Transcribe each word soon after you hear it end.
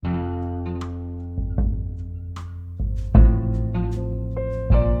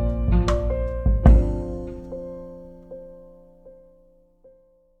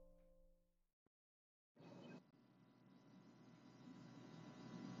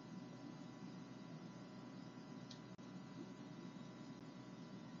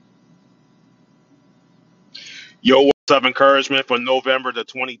Your words of encouragement for November the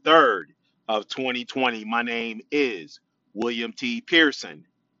 23rd of 2020. My name is William T. Pearson.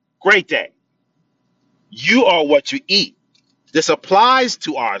 Great day. You are what you eat. This applies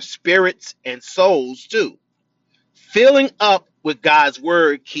to our spirits and souls too. Filling up with God's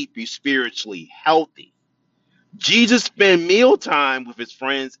word keep you spiritually healthy. Jesus spent mealtime with his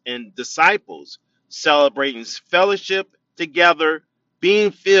friends and disciples, celebrating fellowship together,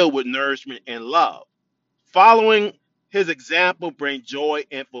 being filled with nourishment and love. Following his example brings joy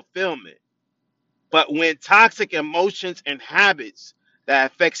and fulfillment. But when toxic emotions and habits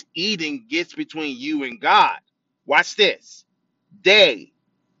that affects eating gets between you and God, watch this. They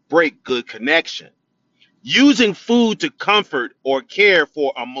break good connection. Using food to comfort or care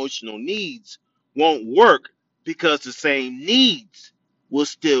for emotional needs won't work because the same needs will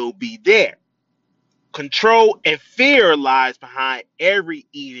still be there. Control and fear lies behind every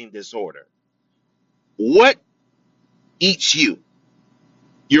eating disorder. What eats you?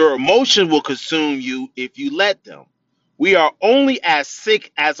 Your emotion will consume you if you let them. We are only as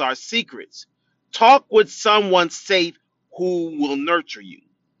sick as our secrets. Talk with someone safe who will nurture you.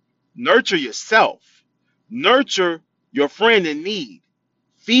 Nurture yourself. Nurture your friend in need.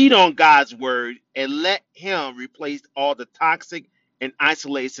 Feed on God's word and let Him replace all the toxic and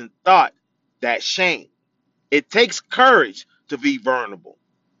isolation thought that shame. It takes courage to be vulnerable.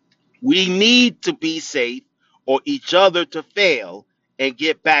 We need to be safe or each other to fail and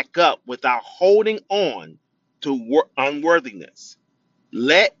get back up without holding on to unworthiness.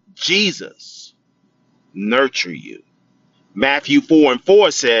 Let Jesus nurture you. Matthew 4 and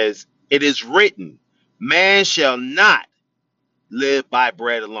 4 says, "It is written, man shall not live by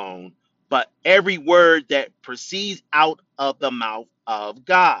bread alone, but every word that proceeds out of the mouth of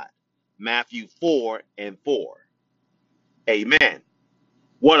God." Matthew 4 and 4. Amen.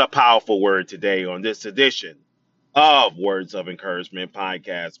 What a powerful word today on this edition of Words of Encouragement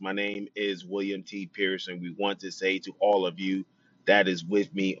podcast. My name is William T. Pearson. We want to say to all of you that is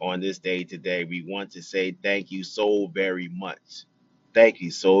with me on this day today, we want to say thank you so very much. Thank you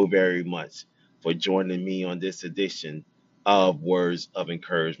so very much for joining me on this edition of Words of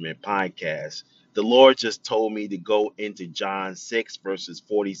Encouragement podcast. The Lord just told me to go into John 6, verses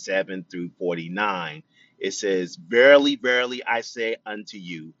 47 through 49. It says, "Verily, verily, I say unto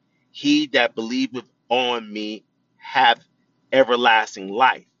you, he that believeth on me have everlasting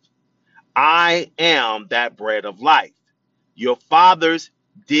life. I am that bread of life. Your fathers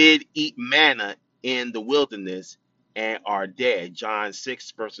did eat manna in the wilderness and are dead." John 6,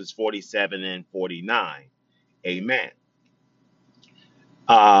 verses 47 and 49. Amen.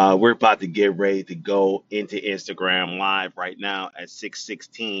 We're about to get ready to go into Instagram Live right now at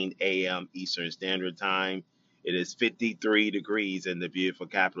 6:16 a.m. Eastern Standard Time. It is 53 degrees in the beautiful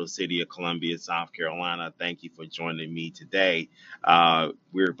capital city of Columbia, South Carolina. Thank you for joining me today.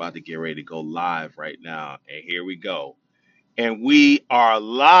 We're about to get ready to go live right now, and here we go. And we are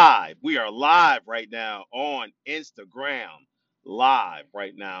live. We are live right now on Instagram Live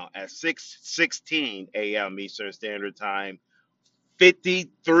right now at 6:16 a.m. Eastern Standard Time.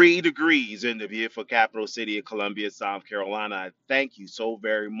 53 degrees in the beautiful capital city of Columbia, South Carolina. I thank you so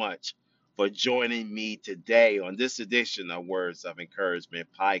very much for joining me today on this edition of Words of Encouragement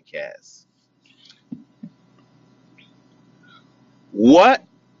podcast. What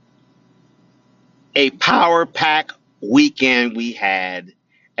a power pack weekend we had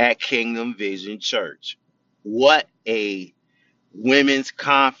at Kingdom Vision Church. What a women's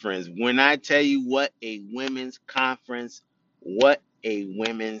conference. When I tell you what a women's conference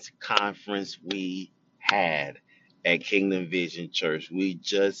we had at Kingdom Vision Church. We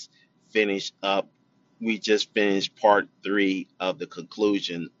just finished part 3 of the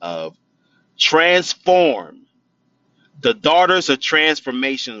conclusion of Transform, the Daughters of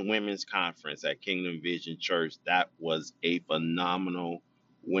Transformation Women's Conference at Kingdom Vision Church. That was a phenomenal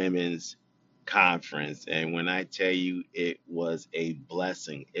women's conference. And when I tell you it was a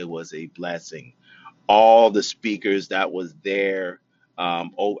blessing, it was a blessing. All the speakers that was there.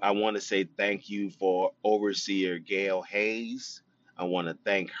 I want to say thank you for Overseer Gail Hayes. I want to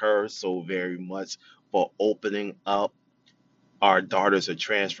thank her so very much for opening up our Daughters of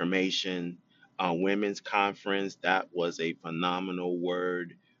Transformation Women's Conference. That was a phenomenal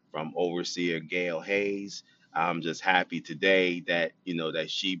word from Overseer Gail Hayes. I'm just happy today that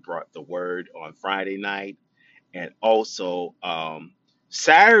that she brought the word on Friday night, and also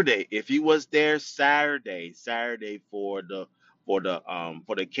Saturday. If you was there Saturday for the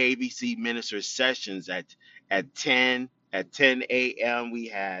KBC Minister Sessions at 10 a.m. we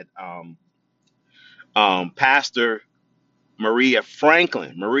had Pastor Maria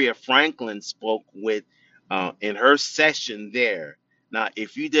Franklin. Maria Franklin spoke with in her session there. Now,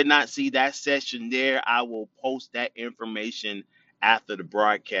 if you did not see that session there, I will post that information after the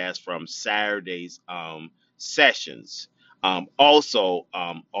broadcast from Saturday's sessions. Also,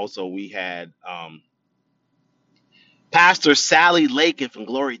 we had Pastor Sally Lakin from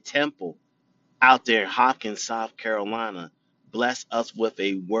Glory Temple out there in Hopkins, South Carolina, bless us with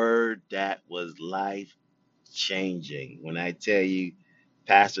a word that was life changing. When I tell you,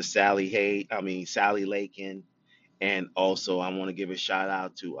 Pastor Sally Lakin, and also I want to give a shout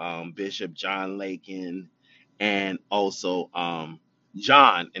out to Bishop John Lakin, and also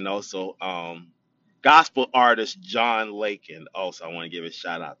John, and also gospel artist John Lakin. Also, I want to give a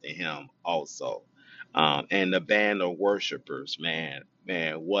shout out to him also, and the band of worshipers. Man,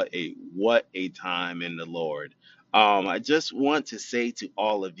 what a time in the Lord. I just want to say to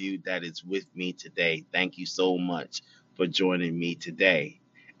all of you that is with me today, thank you so much for joining me today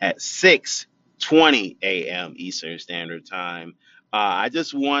at 6:20 a.m. Eastern Standard Time. I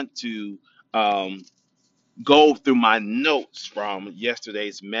just want to go through my notes from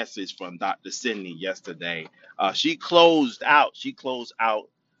yesterday's message from Dr. Sidney yesterday. She closed out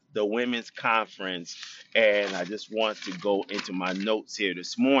the women's conference, and I just want to go into my notes here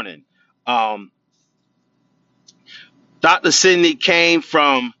this morning. Um, Dr. Sidney came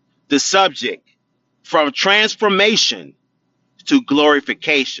from the subject from transformation to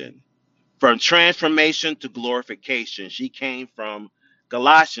glorification. From transformation to glorification. She came from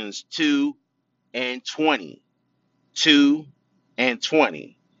Galatians 2 and 20. 2 and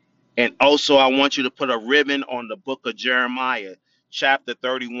 20. And also, I want you to put a ribbon on the book of Jeremiah, chapter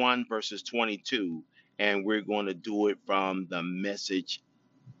 31, verses 22. And we're going to do it from the Message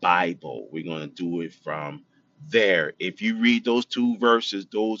Bible. We're going to do it from there. If you read those two verses,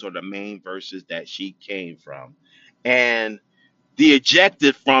 those are the main verses that she came from. And the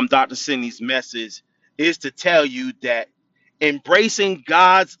objective from Dr. Sidney's message is to tell you that embracing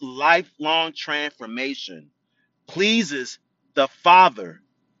God's lifelong transformation pleases the Father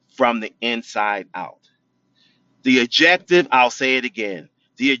from the inside out. The objective, I'll say it again,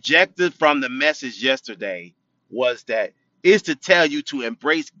 the objective from the message yesterday was that is to tell you to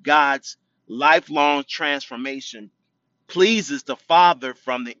embrace God's lifelong transformation pleases the Father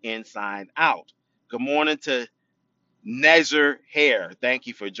from the inside out. Good morning to Nezer Hare. Thank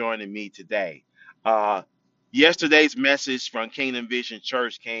you for joining me today. Uh, Yesterday's message from Kingdom Vision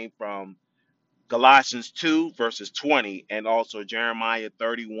Church came from Colossians 2, verses 20, and also Jeremiah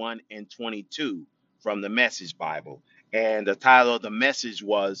 31 and 22 from the Message Bible. And the title of the message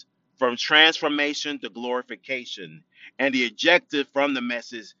was From Transformation to Glorification. And the objective from the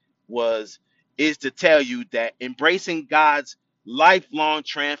message is to tell you that embracing God's lifelong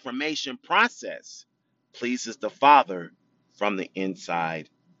transformation process pleases the Father from the inside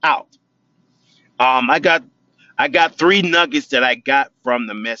out. I got three nuggets that I got from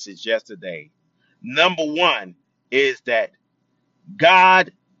the message yesterday. Number one is that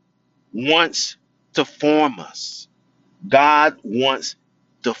God wants to form us. God wants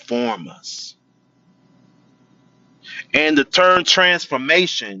to form us. And the term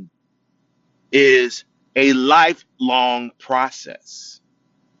transformation is a lifelong process.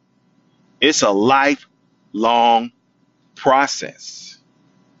 It's a lifelong process.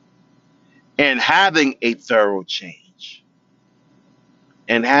 And having a thorough change.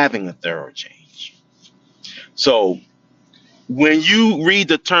 So when you read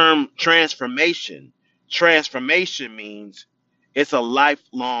the term transformation, transformation means it's a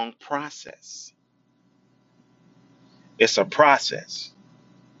lifelong process. It's a process.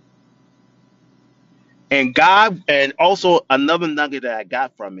 And God, and also another nugget that I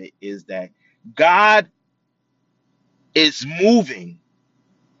got from it is that God is moving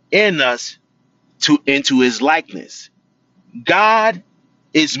in us into his likeness. God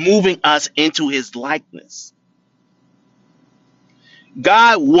is moving us into his likeness.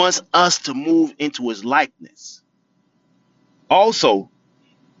 God wants us to move into his likeness. Also,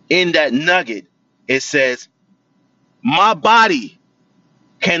 in that nugget, it says, my body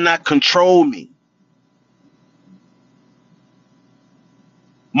cannot control me.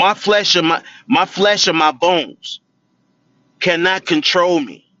 My flesh and my bones cannot control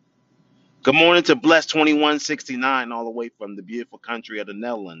me. Good morning to Bless 2169, all the way from the beautiful country of the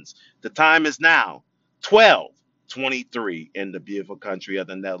Netherlands. The time is now 12:23 in the beautiful country of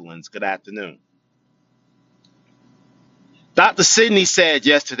the Netherlands. Good afternoon. Dr. Sidney said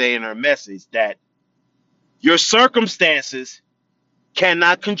yesterday in her message that your circumstances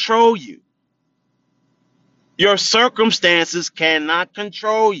cannot control you. Your circumstances cannot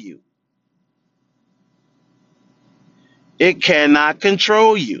control you. It cannot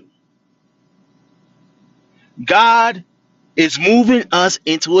control you. God is moving us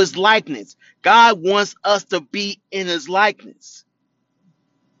into his likeness. God wants us to be in his likeness.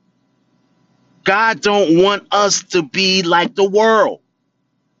 God don't want us to be like the world.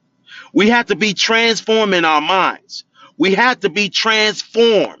 We have to be transformed in our minds. We have to be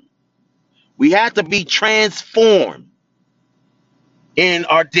transformed. We have to be transformed in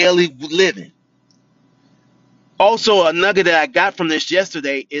our daily living. Also, a nugget that I got from this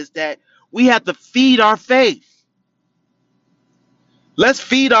yesterday is that we have to feed our faith. Let's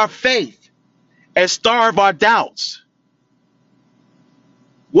feed our faith and starve our doubts.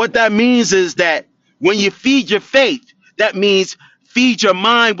 What that means is that when you feed your faith, that means feed your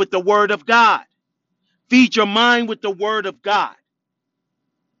mind with the word of God. Feed your mind with the word of God.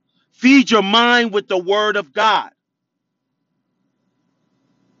 Feed your mind with the word of God.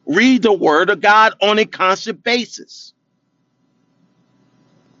 Read the word of God on a constant basis.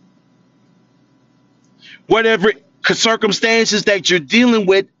 Whatever circumstances that you're dealing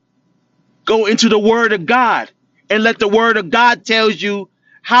with, go into the word of God and let the word of God tell you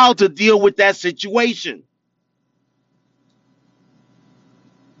how to deal with that situation.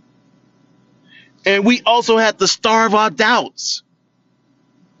 And we also have to starve our doubts.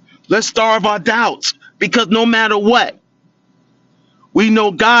 Let's starve our doubts because no matter what, we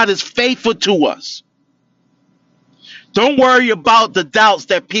know God is faithful to us. Don't worry about the doubts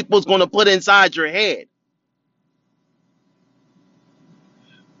that people's going to put inside your head.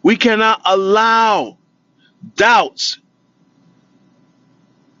 We cannot allow doubts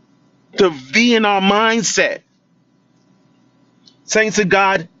to be in our mindset. Saints of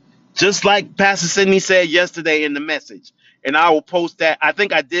God, just like Pastor Sidney said yesterday in the message, and I will post that. I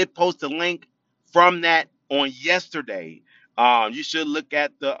think I did post a link from that on yesterday. You should look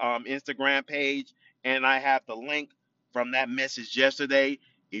at the Instagram page, and I have the link from that message yesterday.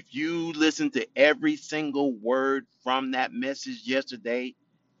 If you listen to every single word from that message yesterday,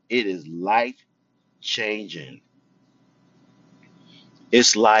 it is life changing.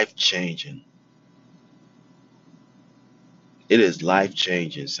 It's life changing. It is life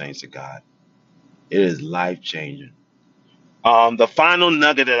changing, saints of God. It is life changing. The final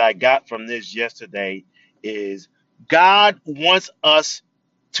nugget that I got from this yesterday is God wants us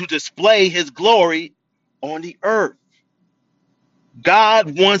to display his glory on the earth.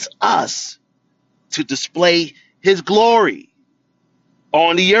 God wants us to display his glory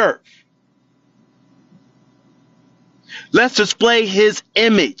on the earth. Let's display his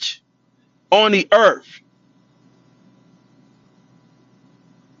image on the earth.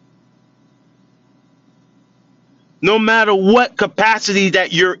 No matter what capacity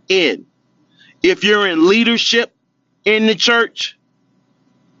that you're in, if you're in leadership in the church,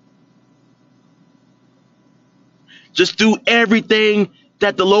 just do everything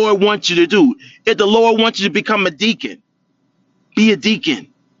that the Lord wants you to do. If the Lord wants you to become a deacon, be a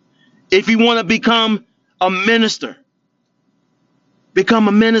deacon. If you want to become a minister, become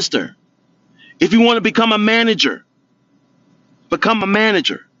a minister. If you want to become a manager, become a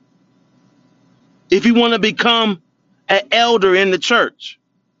manager. If you want to become an elder in the church,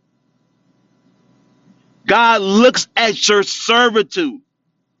 God looks at your servitude.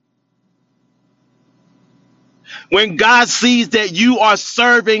 When God sees that you are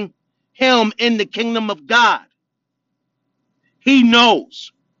serving him in the kingdom of God, he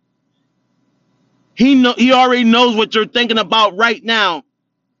knows. He already knows what you're thinking about right now,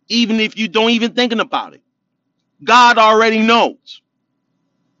 even if you don't even thinking about it. God already knows.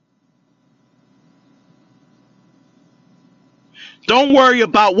 Don't worry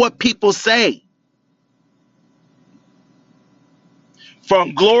about what people say.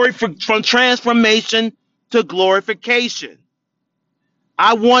 From transformation to glorification.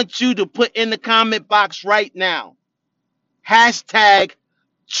 I want you to put in the comment box right now, hashtag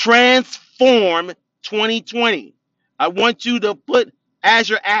transform 2020. I want you to put as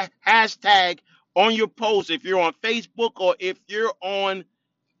your hashtag on your post if you're on Facebook or if you're on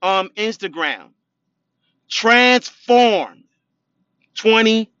Instagram. Transform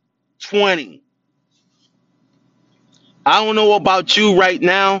 2020. I don't know about you right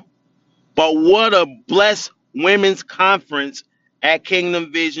now, but what a blessed women's conference at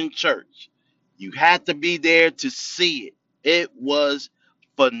Kingdom Vision Church. You had to be there to see it. It was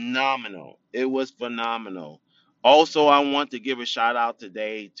phenomenal. It was phenomenal. Also, I want to give a shout out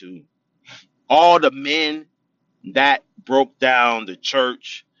today to all the men that broke down the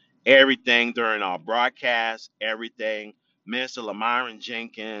church, everything during our broadcast, everything. Minister Lamiron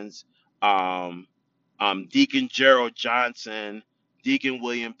Jenkins, um, Deacon Gerald Johnson, Deacon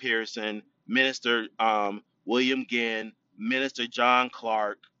William Pearson, Minister William Ginn, Minister John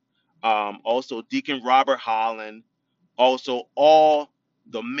Clark, Also Deacon Robert Holland, also all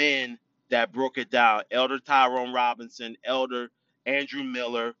the men that broke it down, Elder Tyrone Robinson, Elder Andrew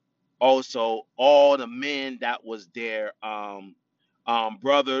Miller, also all the men that was there.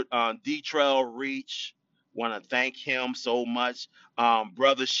 Brother Detrell Reach, want to thank him so much.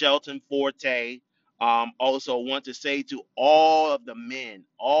 Brother Shelton Forte. Also want to say to all of the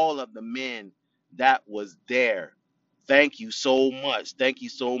men that was there, thank you so much. Thank you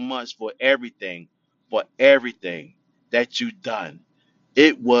so much for everything that you done.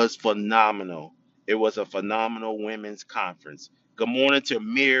 It was phenomenal. It was a phenomenal women's conference. Good morning to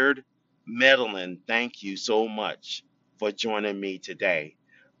Mirrored Medellin. Thank you so much for joining me today.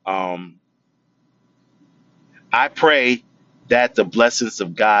 Um, I pray that the blessings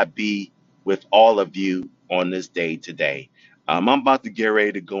of God be with all of you on this day today. I'm about to get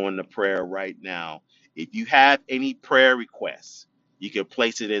ready to go into prayer right now. If you have any prayer requests, you can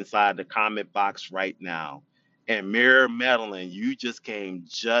place it inside the comment box right now. And Mirror Madeline, you just came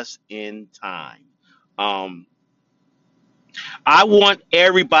just in time. Um, I want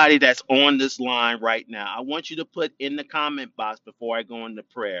everybody that's on this line right now, I want you to put in the comment box before I go into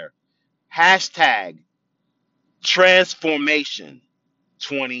prayer, hashtag transformation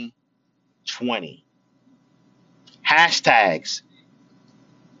 2020. Hashtags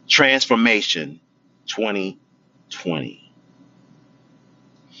transformation 2020.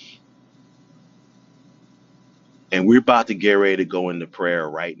 And we're about to get ready to go into prayer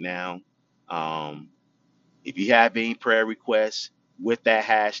right now. Um, if you have any prayer requests with that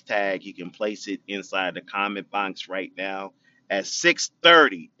hashtag, you can place it inside the comment box right now at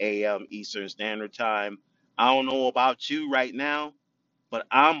 6:30 a.m. Eastern Standard Time. I don't know about you right now, but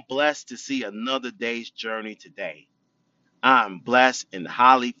I'm blessed to see another day's journey today. I'm blessed and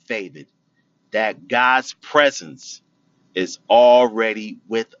highly favored that God's presence is already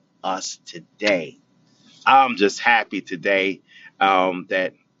with us today. I'm just happy today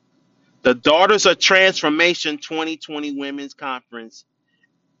that the Daughters of Transformation 2020 Women's Conference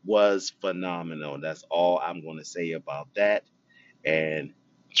was phenomenal. That's all I'm going to say about that. And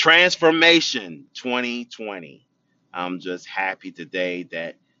Transformation 2020. I'm just happy today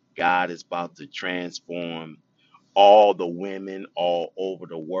that God is about to transform all the women all over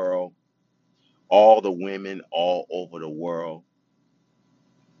the world, all the women all over the world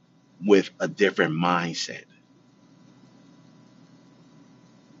with a different mindset.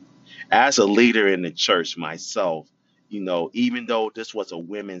 As a leader in the church myself, even though this was a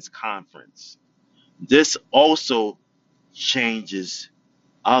women's conference, this also changes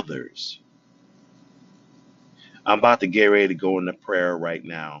others. I'm about to get ready to go into prayer right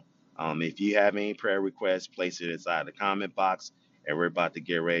now. If you have any prayer requests, place it inside the comment box, and we're about to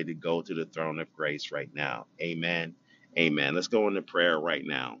get ready to go to the throne of grace right now. Amen. Amen. Let's go into prayer right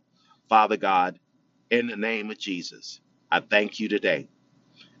now. Father God, in the name of Jesus, I thank you today.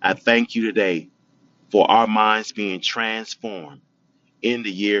 I thank you today for our minds being transformed in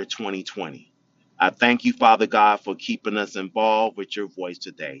the year 2020. I thank you, Father God, for keeping us involved with your voice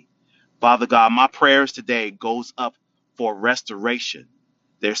today. Father God, my prayers today goes up for restoration.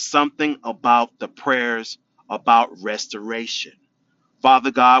 There's something about the prayers about restoration.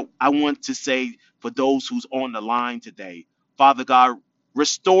 Father God, I want to say for those who's on the line today, Father God,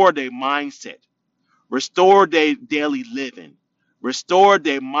 restore their mindset, restore their daily living, restore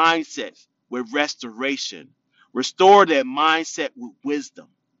their mindsets with restoration, restore their mindset with wisdom,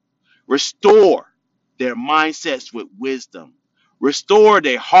 restore their mindsets with wisdom, restore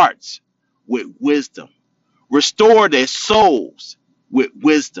their hearts with wisdom, restore their souls with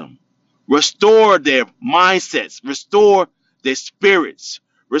wisdom, restore their mindsets, restore their spirits,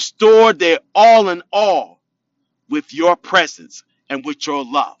 restore their all in all with your presence and with your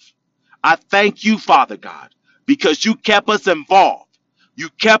love. I thank you, Father God, because you kept us involved. You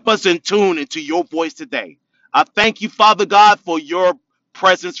kept us in tune into your voice today. I thank you, Father God, for your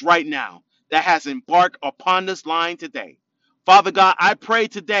presence right now that has embarked upon this line today. Father God, I pray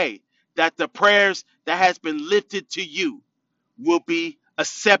today that the prayers that has been lifted to you will be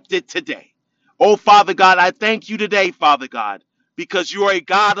accepted today. Oh, Father God, I thank you today, Father God, because you are a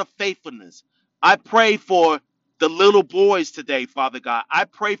God of faithfulness. I pray for the little boys today, Father God. I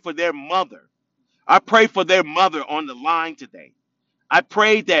pray for their mother. I pray for their mother on the line today. I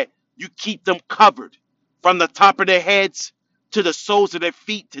pray that you keep them covered from the top of their heads to the soles of their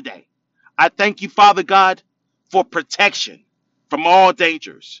feet today. I thank you, Father God, for protection from all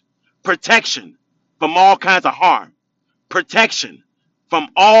dangers, protection from all kinds of harm, protection from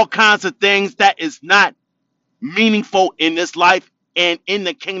all kinds of things that is not meaningful in this life and in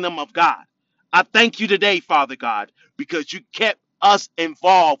the kingdom of God. I thank you today, Father God, because you kept us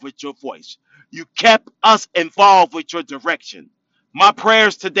involved with your voice. You kept us involved with your direction. My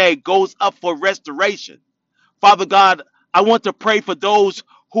prayers today goes up for restoration. Father God, I want to pray for those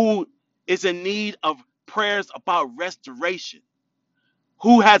who is in need of prayers about restoration,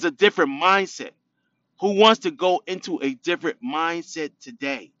 who has a different mindset, who wants to go into a different mindset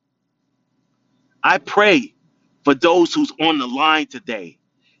today. I pray for those who's on the line today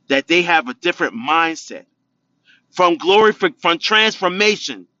that they have a different mindset from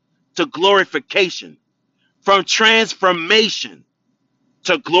transformation to glorification, from transformation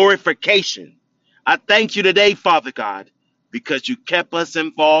to glorification. I thank you today, Father God, because you kept us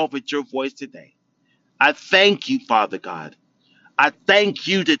involved with your voice today. I thank you, Father God. I thank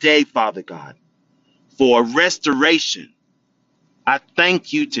you today, Father God, for restoration. I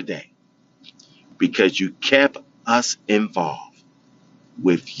thank you today because you kept us involved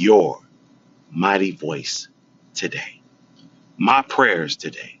with your mighty voice today. My prayers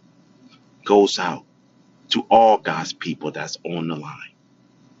today goes out to all God's people that's on the line.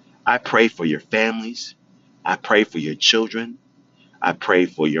 I pray for your families. I pray for your children. I pray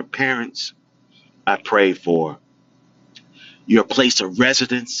for your parents. I pray for your place of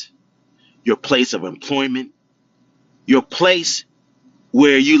residence, your place of employment, your place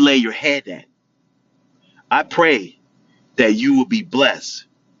where you lay your head at. I pray that you will be blessed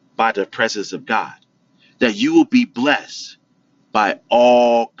by the presence of God, that you will be blessed by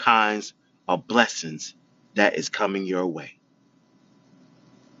all kinds of blessings that is coming your way.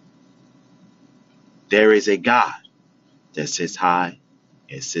 There is a God that sits high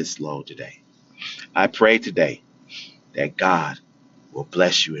and sits low today. I pray today that God will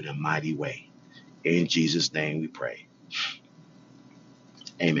bless you in a mighty way. In Jesus' name we pray.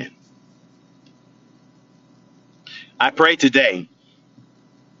 Amen. I pray today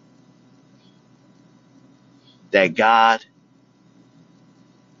that God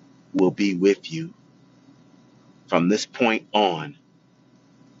will be with you from this point on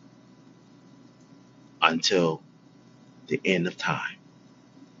until the end of time.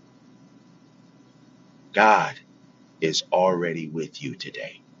 God is already with you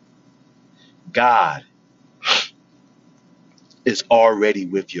today. God is already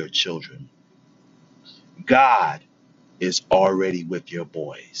with your children. God is already with your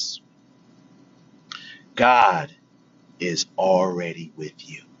boys. God is already with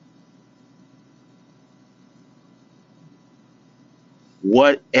you.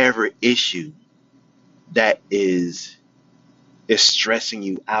 Whatever issue that is stressing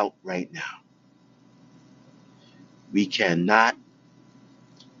you out right now, we cannot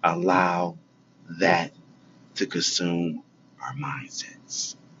allow that to consume our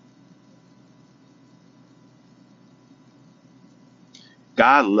mindsets.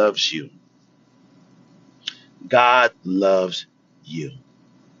 God loves you. God loves you.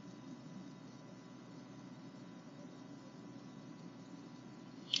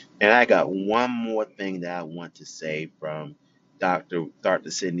 And I got one more thing that I want to say from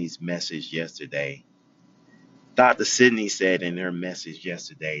Dr. Sydney's message yesterday. Dr. Sydney said in her message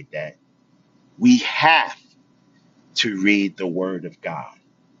yesterday that we have to read the Word of God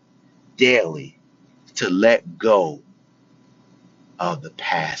daily to let go of the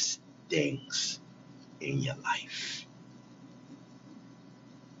past things in your life.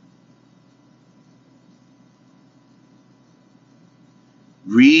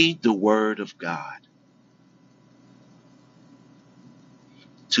 Read the Word of God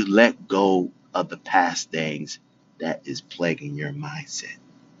to let go of the past things that is plaguing your mindset.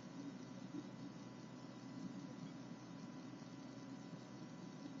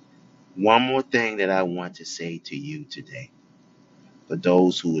 One more thing that I want to say to you today, for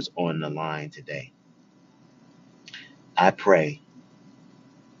those who is on the line today, I pray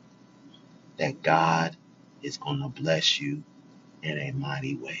that God is going to bless you in a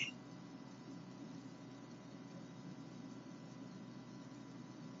mighty way.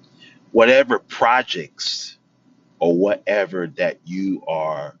 Whatever projects or whatever that you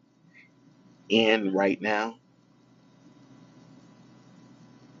are in right now,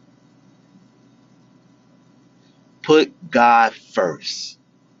 put God first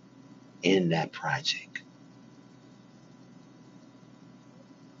in that project.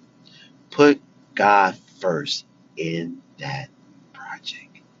 Put God first in that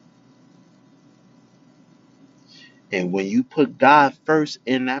project. And when you put God first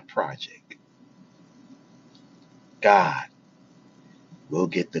in that project, God will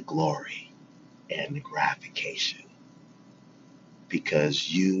get the glory and the gratification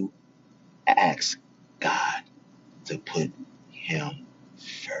because you ask God to put him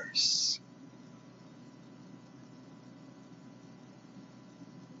first.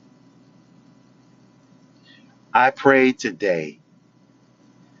 I pray today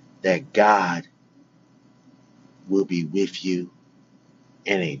that God will be with you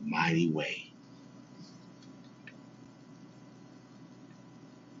in a mighty way.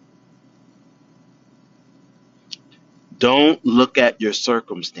 Don't look at your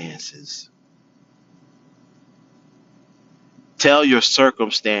circumstances. Tell your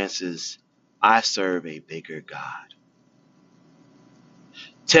circumstances, I serve a bigger God.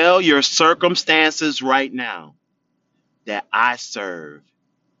 Tell your circumstances right now that I serve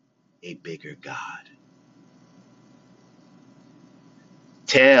a bigger God.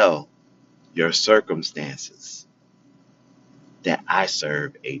 Tell your circumstances that I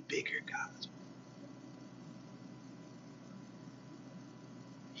serve a bigger God.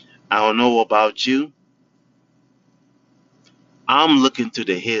 I don't know about you. I'm looking to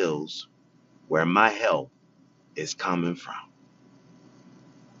the hills where my help is coming from.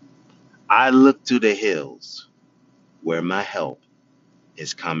 I look to the hills where my help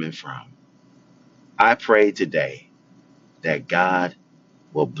is coming from. I pray today that God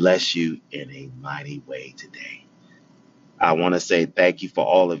will bless you in a mighty way today. I want to say thank you for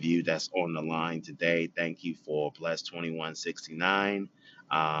all of you that's on the line today. Thank you for Bless 2169.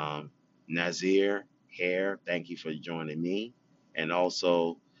 Nazir Hare, thank you for joining me. And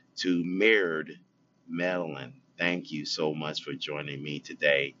also to Mirrored Madeline, thank you so much for joining me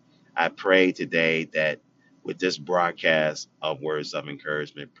today. I pray today that with this broadcast of Words of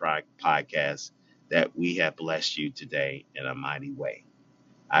Encouragement podcast, that we have blessed you today in a mighty way.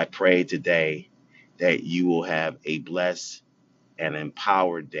 I pray today that you will have a blessed and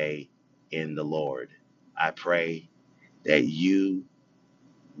empowered day in the Lord. I pray that you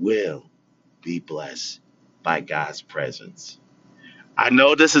will be blessed by God's presence. I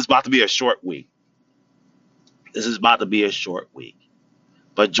know this is about to be a short week. This is about to be a short week.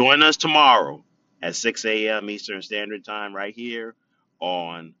 But join us tomorrow at 6 a.m. Eastern Standard Time right here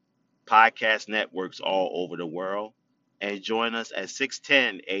on podcast networks all over the world. And join us at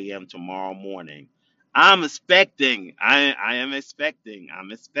 6:10 a.m. tomorrow morning. I'm expecting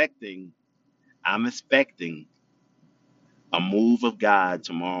a move of God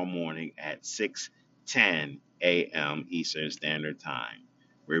tomorrow morning at 6:10 a.m. Eastern Standard Time.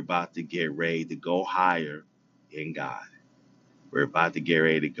 We're about to get ready to go higher in God. We're about to get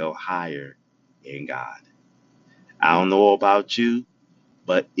ready to go higher in God. I don't know about you,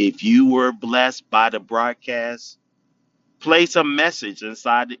 but if you were blessed by the broadcast, place a message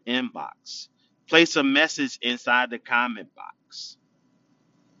inside the inbox. Place a message inside the comment box.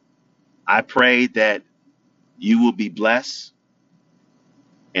 I pray that you will be blessed,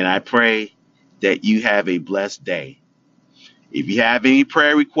 and I pray that you have a blessed day. If you have any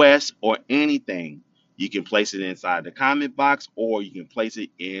prayer requests or anything, you can place it inside the comment box or you can place it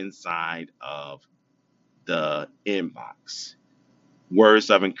inside of the inbox.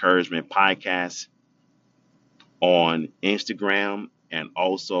 Words of Encouragement podcast on Instagram and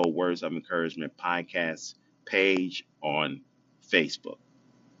also Words of Encouragement podcast page on Facebook.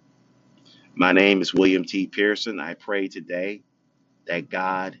 My name is William T. Pearson. I pray today that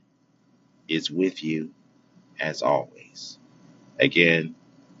God is with you as always. Again,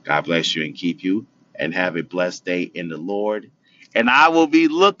 God bless you and keep you and have a blessed day in the Lord. And I will be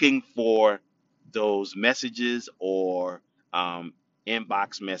looking for those messages or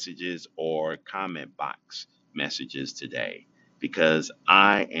inbox messages or comment box messages today because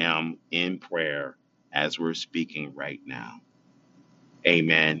I am in prayer as we're speaking right now.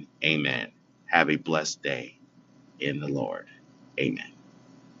 Amen. Amen. Have a blessed day in the Lord. Amen.